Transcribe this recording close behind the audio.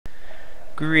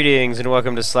Greetings and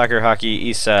welcome to Slacker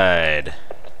Hockey Eastside.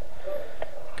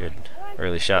 Good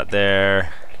early shot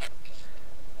there.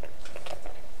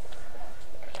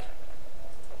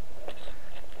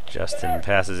 Justin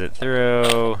passes it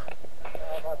through.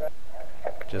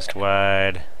 Just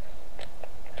wide.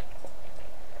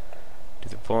 To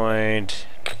the point.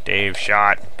 Dave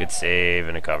shot. Good save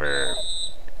and a cover.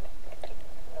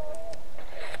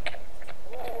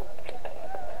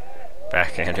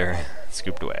 Backhander.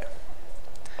 Scooped away.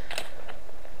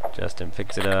 Justin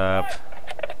picks it up.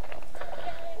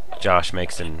 Josh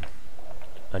makes an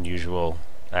unusual,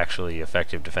 actually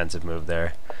effective defensive move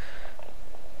there.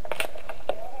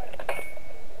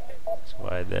 It's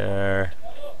wide there.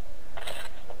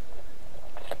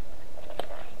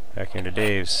 Back into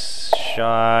Dave's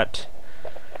shot.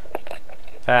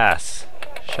 Pass.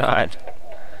 Shot.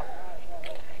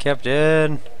 Kept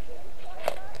in.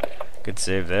 Good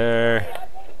save there.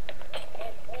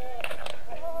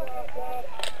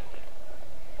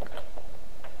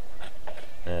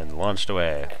 And launched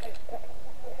away.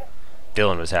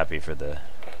 Dylan was happy for that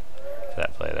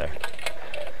play there.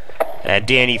 And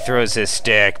Danny throws his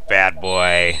stick. Bad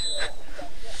boy.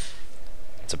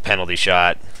 It's a penalty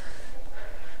shot.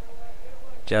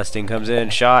 Justin comes in,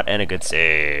 shot, and a good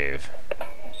save.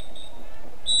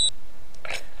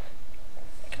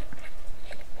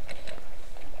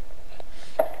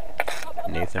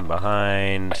 Nathan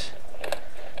behind.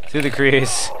 Through the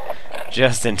crease.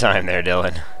 Just in time there,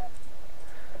 Dylan.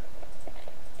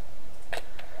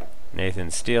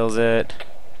 Nathan steals it.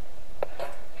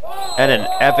 And an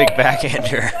epic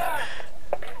backhander.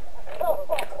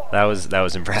 That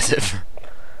was impressive.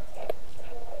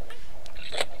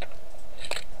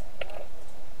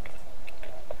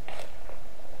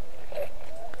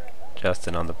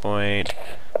 Justin on the point.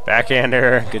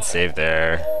 Backhander. Good save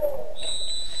there.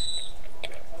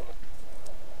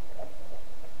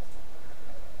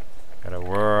 Got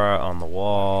Aurora on the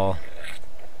wall.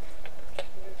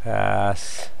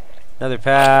 Pass. Another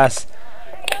pass.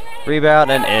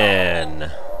 Rebound and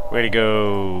in. Way to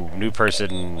go, new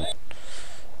person.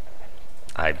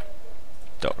 I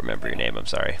don't remember your name, I'm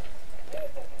sorry.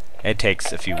 It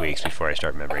takes a few weeks before I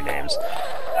start remembering names.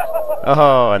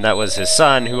 Oh, and that was his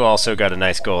son, who also got a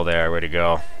nice goal there. Way to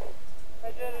go.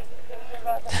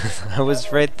 I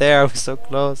was right there, I was so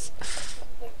close.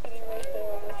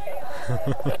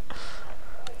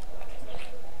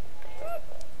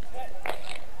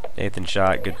 Nathan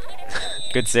shot,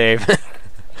 good save.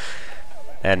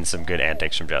 And some good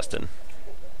antics from Justin.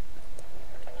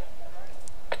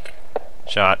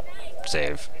 Shot,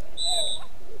 save.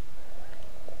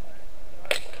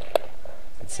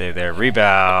 Good save there,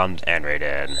 rebound, and right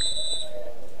in.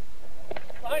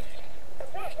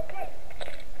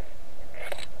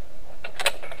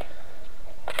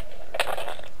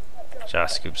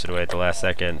 Josh scoops it away at the last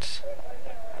second.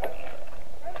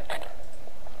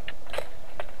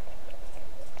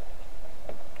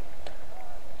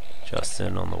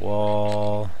 Justin on the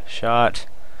wall, shot,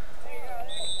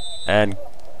 and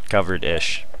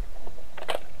covered-ish.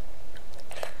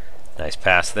 Nice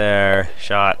pass there,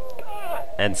 shot,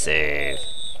 and save.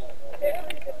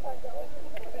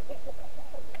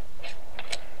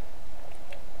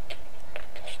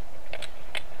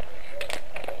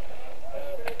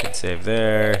 Good save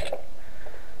there.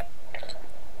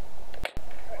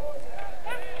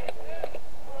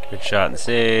 Good shot and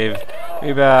save.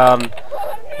 Rebound.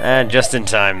 And just in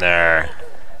time there.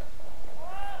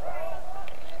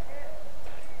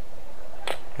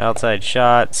 Outside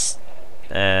shots.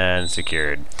 And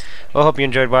secured. Well, hope you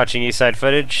enjoyed watching Eastside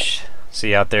footage. See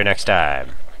you out there next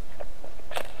time.